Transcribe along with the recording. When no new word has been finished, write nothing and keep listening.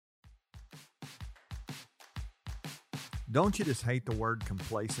Don't you just hate the word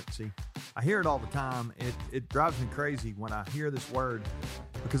complacency? I hear it all the time. It drives me crazy when I hear this word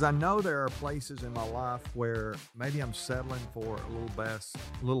because I know there are places in my life where maybe I'm settling for a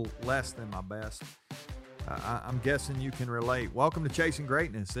little less than my best. I'm guessing you can relate. Welcome to Chasing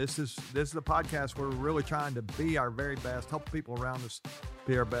Greatness. This is the podcast where we're really trying to be our very best, help people around us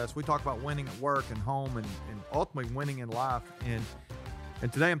be our best. We talk about winning at work and home and ultimately winning in life.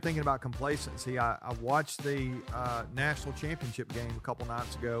 And today I'm thinking about complacency. I watched the national championship game a couple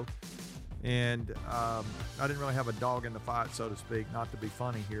nights ago, and I didn't really have a dog in the fight, so to speak, not to be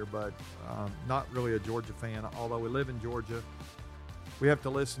funny here, but not really a Georgia fan, although we live in Georgia. We have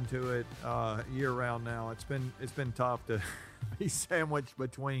to listen to it year-round now. It's been tough to be sandwiched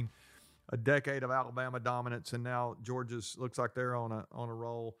between a decade of Alabama dominance and now Georgia's looks like they're on a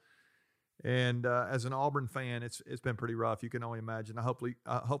roll. And as an Auburn fan, it's been pretty rough. You can only imagine. Hopefully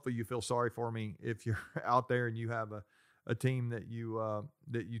you feel sorry for me if you're out there and you have a team that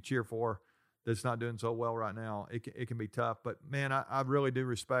you cheer for that's not doing so well right now. It can be tough. But man, I really do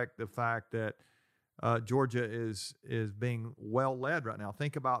respect the fact that Georgia is being well led right now.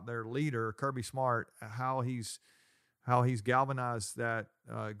 Think about their leader, Kirby Smart, how he's galvanized that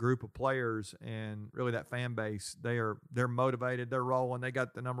group of players and really that fan base. They're motivated. They're rolling. They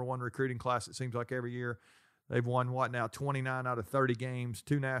got the number one recruiting class, it seems like, every year. They've won 29 out of 30 games,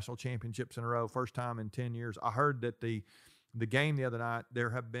 2 national championships in a row, first time in 10 years. I heard that the game the other night,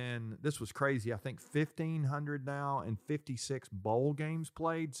 there have been, this was crazy, I think 1,500 now and 56 bowl games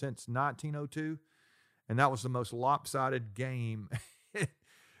played since 1902. And that was the most lopsided game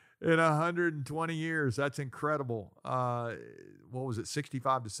in 120 years. That's incredible. What was it,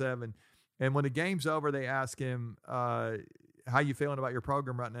 65-7? And when the game's over, they ask him, how you feeling about your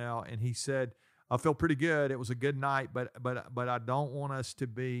program right now? And he said, I feel pretty good. It was a good night, but I don't want us to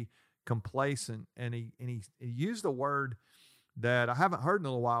be complacent. And he used a word that I haven't heard in a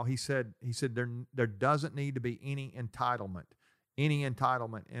little while. He said there doesn't need to be any entitlement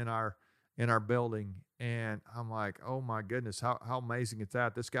in our building. And I'm like, oh my goodness, how amazing is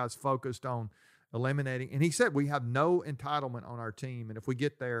that? This guy's focused on eliminating. And he said we have no entitlement on our team. And if we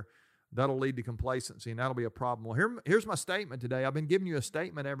get there, that'll lead to complacency and that'll be a problem. Well, here's my statement today. I've been giving you a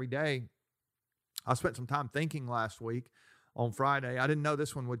statement every day. I spent some time thinking last week on Friday. I didn't know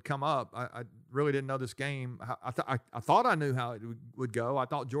this one would come up. I really didn't know this game. I thought I knew how it would go. I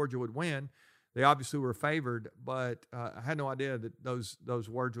thought Georgia would win. They obviously were favored, but I had no idea that those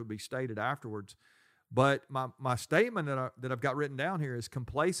words would be stated afterwards. But my statement that I've got written down here is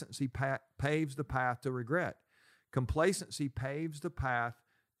complacency paves the path to regret. Complacency paves the path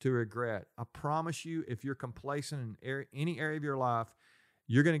to regret. I promise you, if you're complacent in any area of your life,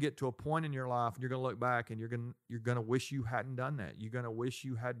 you're going to get to a point in your life and you're going to look back and you're going to wish you hadn't done that. You're going to wish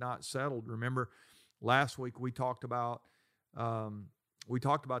you had not settled. Remember, last week we talked about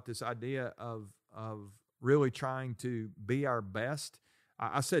this idea of really trying to be our best.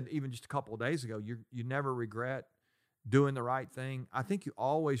 I said even just a couple of days ago, you never regret doing the right thing. I think you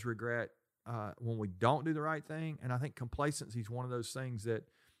always regret when we don't do the right thing, and I think complacency is one of those things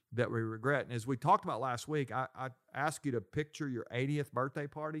that we regret. And as we talked about last week, I asked you to picture your 80th birthday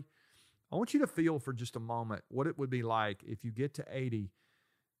party. I want you to feel for just a moment what it would be like if you get to 80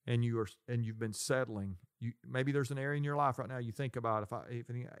 and you've been settling. Maybe there's an area in your life right now you think about. If I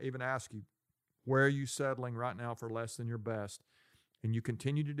even ask you, where are you settling right now for less than your best? And you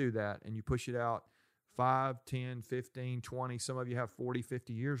continue to do that, and you push it out 5, 10, 15, 20. Some of you have 40,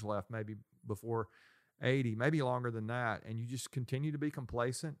 50 years left, maybe before 80, maybe longer than that. And you just continue to be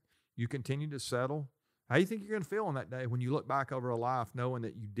complacent. You continue to settle. How do you think you're going to feel on that day when you look back over a life knowing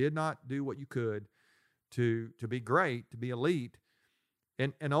that you did not do what you could to be great, to be elite,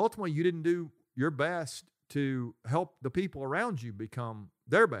 and ultimately you didn't do your best to help the people around you become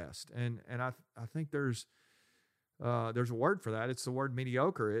their best? And I think there's a word for that. It's the word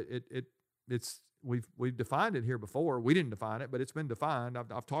mediocre. We've defined it here before. We didn't define it, but it's been defined.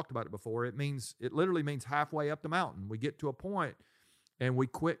 I've talked about it before. It literally means halfway up the mountain. We get to a point and we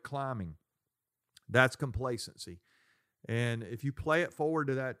quit climbing. That's complacency. And if you play it forward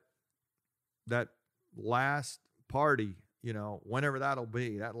to that last party, whenever that'll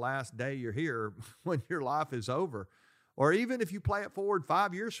be, that last day you're here when your life is over. Or even if you play it forward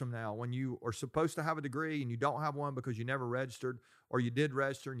 5 years from now when you are supposed to have a degree and you don't have one because you never registered, or you did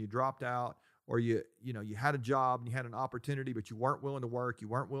register and you dropped out, or you had a job and you had an opportunity but you weren't willing to work, you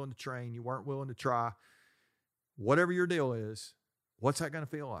weren't willing to train, you weren't willing to try. Whatever your deal is, what's that going to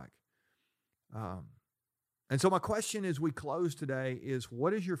feel like? And so my question as we close today is,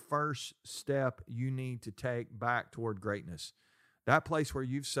 what is your first step you need to take back toward greatness? That place where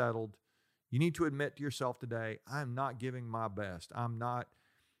you've settled, You need to admit to yourself today, I'm not giving my best. I'm not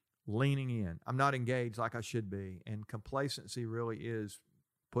leaning in. I'm not engaged like I should be. And complacency really is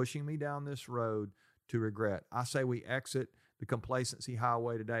pushing me down this road to regret. I say we exit the complacency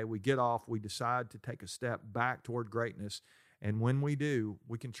highway today. We get off. We decide to take a step back toward greatness. And when we do,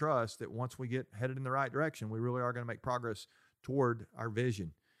 we can trust that once we get headed in the right direction, we really are going to make progress toward our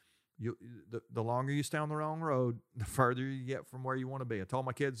vision. The longer you stay on the wrong road, the further you get from where you want to be. I told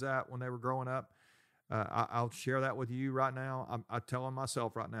my kids that when they were growing up. I'll share that with you right now. I'm telling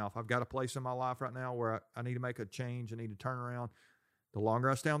myself right now, if I've got a place in my life right now where I need to make a change, I need to turn around, the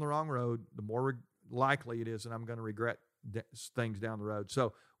longer I stay on the wrong road, the more likely it is that I'm going to regret things down the road.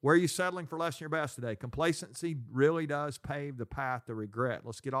 So where are you settling for less than your best today? Complacency really does pave the path to regret.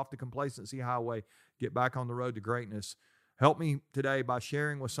 Let's get off the complacency highway, get back on the road to greatness. Help me today by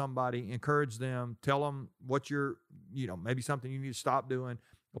sharing with somebody, encourage them, tell them what maybe something you need to stop doing,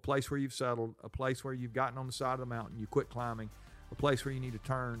 a place where you've settled, a place where you've gotten on the side of the mountain, you quit climbing, a place where you need to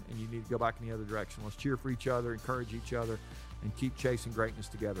turn and you need to go back in the other direction. Let's cheer for each other, encourage each other, and keep chasing greatness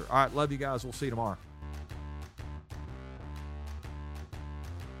together. All right, love you guys. We'll see you tomorrow.